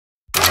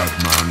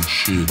man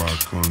shit.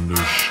 Back on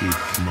this shit,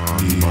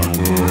 man. My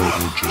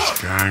world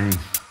just gang.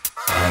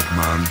 Bad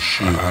man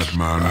shit. Bad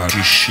man.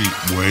 This shit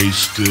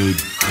wasted.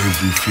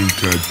 Everything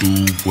I do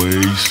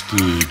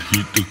wasted.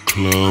 Hit the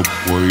club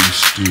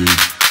wasted.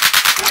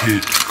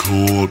 Hit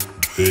court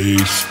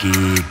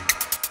wasted.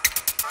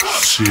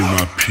 See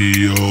my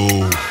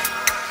P.O.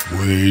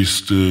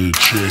 wasted.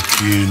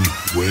 Check in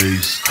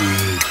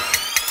wasted.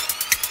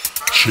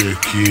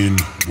 Check in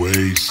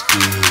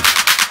wasted.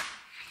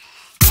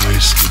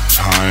 Wasted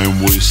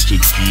time, wasted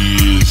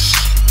years.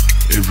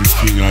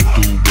 Everything I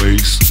do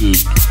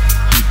wasted.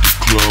 Hit the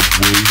club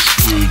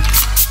wasted.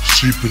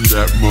 Sleeping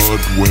that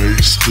mud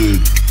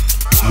wasted.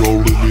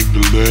 Rolling in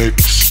the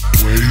legs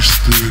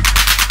wasted.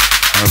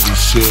 Having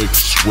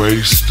sex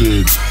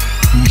wasted.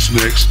 Who's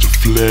next to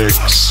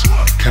flex?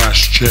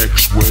 Cash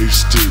checks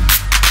wasted.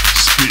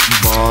 Spitting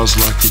bars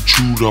like a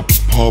chewed up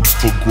pub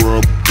for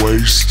grub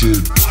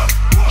wasted.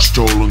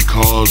 Stolen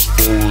cars,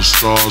 fallen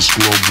stars,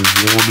 global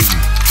warning.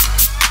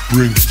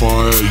 Bring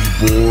fire, you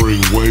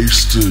boring,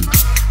 wasted.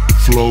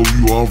 Flow,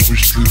 you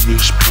obviously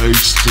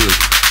misplaced it.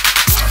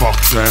 Fuck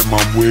damn,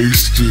 I'm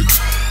wasted.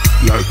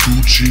 Like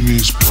Gucci in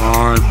his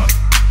prime.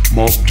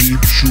 Mob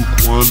Deep shook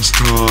one's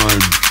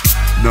time.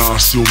 Nah,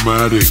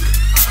 stillmatic.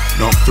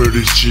 Not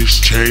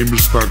 36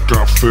 chambers, but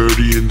got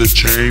 30 in the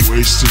chain.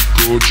 Wasted,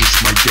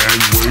 gorgeous, my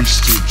gang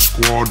wasted.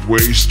 Squad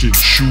wasted,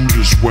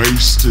 shooters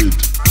wasted.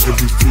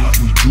 Everything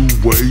we do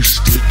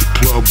wasted, the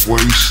club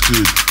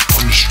wasted.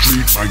 On the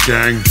street, my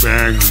gang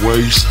bang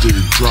wasted.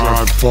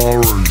 Drive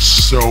foreign,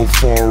 sell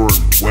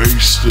foreign,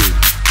 wasted.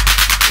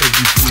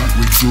 Everything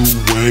we do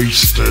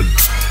wasted.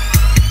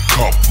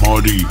 Cop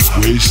muddy,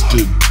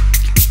 wasted.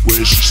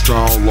 Where's your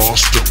style,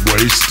 lost it,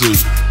 wasted.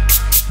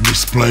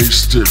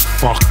 Misplaced it,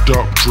 fucked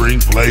up,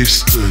 drink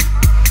laced it.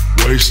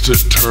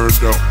 Wasted,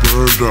 turned up,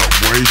 burned up,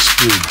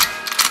 wasted.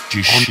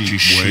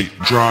 Shit.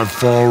 Drive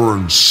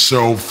foreign,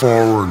 sell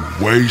foreign,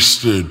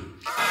 wasted.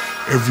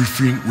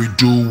 Everything we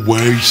do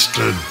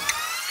wasted.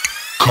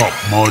 Cop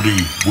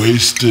muddy,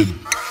 wasted.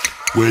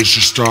 Where's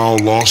your style,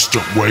 lost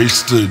it,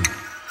 wasted.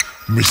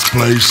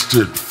 Misplaced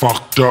it,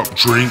 fucked up,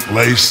 drink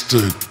laced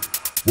it.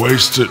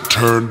 Wasted,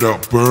 turned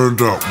up,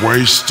 burned up,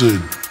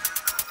 wasted.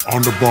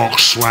 On the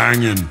box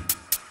slanging.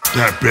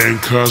 That Ben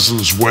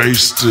Cousins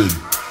wasted.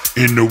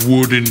 In the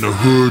wood, in the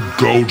hood,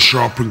 gold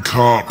shopping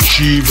cart.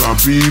 Shiva,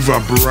 Beaver,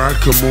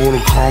 Baraka,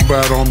 Mortal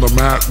Kombat on the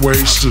mat,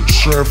 wasted.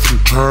 Surfing,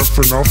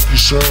 turfing off your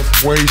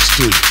surf,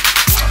 wasted.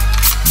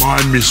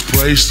 Mind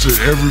misplaced it,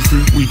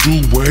 everything we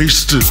do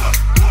wasted.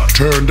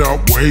 Turned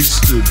up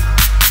wasted.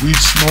 We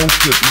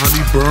smoked it,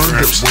 money burned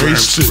it,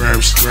 wasted.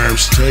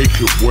 Grabs, take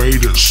it,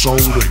 weighed it,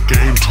 sold it,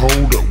 game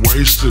told it,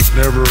 wasted.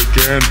 Never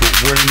again, but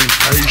when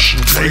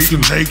impatient.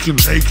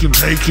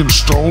 Taken,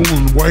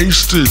 stolen,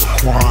 wasted.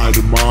 Acquired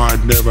a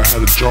mind, never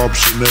had a job,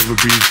 so never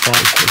been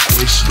fight.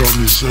 Wasted on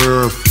this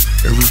earth,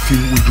 everything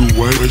we do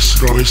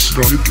wasted.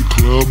 Hit the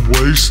club,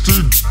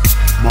 wasted.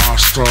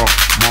 Master,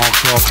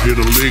 mark up,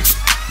 hit a lick,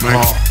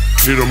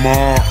 hit a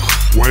mark,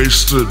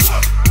 wasted.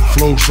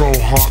 Flow so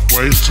hot,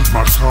 wasted.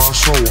 My car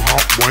so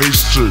hot,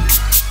 wasted.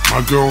 My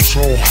girl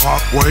so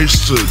hot,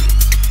 wasted.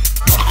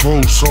 My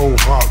clothes so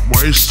hot,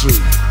 wasted.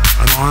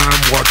 And I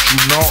am what you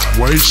not,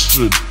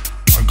 wasted.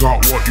 I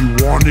got what you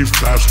want if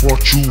that's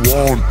what you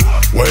want,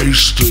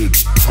 wasted.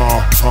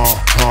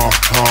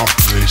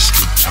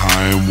 Wasted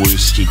time,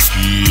 wasted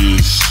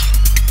years.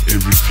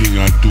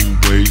 Everything I do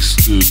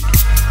wasted.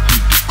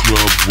 Hit the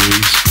club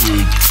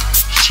wasted.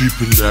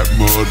 Sleeping that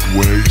mud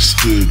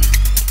wasted.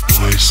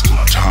 Wasted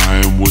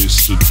time,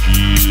 wasted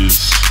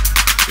years.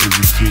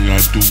 Everything I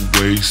do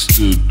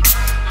wasted.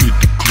 Hit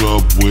the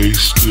club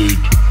wasted.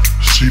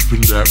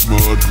 Sleeping that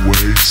mud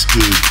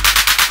wasted.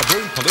 A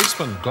Broome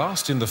policeman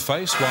glassed in the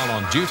face while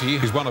on duty.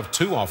 He's one of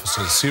two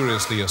officers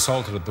seriously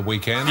assaulted at the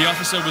weekend. The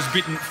officer was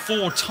bitten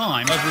 4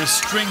 times over a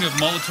string of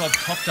Molotov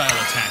cocktail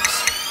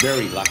attacks.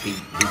 Very lucky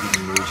he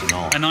didn't lose an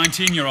eye. A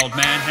 19-year-old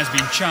man has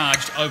been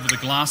charged over the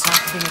glass.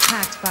 After being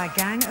attacked by a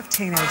gang of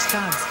teenage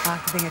thugs.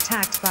 After being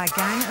attacked by a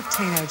gang of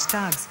teenage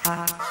thugs. There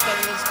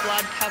was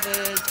blood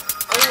covered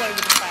all over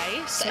the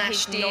face.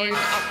 Smashed in,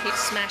 up hip,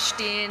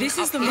 smashed in. This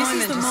is the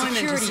moment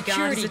a security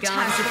guard is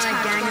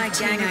attacked by a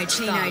gang of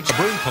teenage A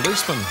Broome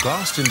policeman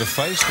glassed in the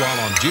face while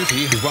on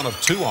duty. He's one of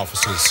two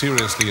officers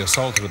seriously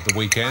assaulted at the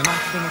weekend.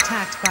 After being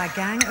attacked by a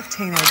gang of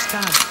teenage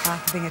thugs.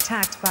 After being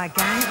attacked by a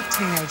gang of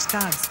teenage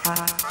thugs.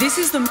 This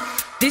is the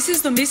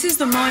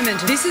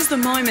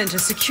moment a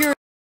security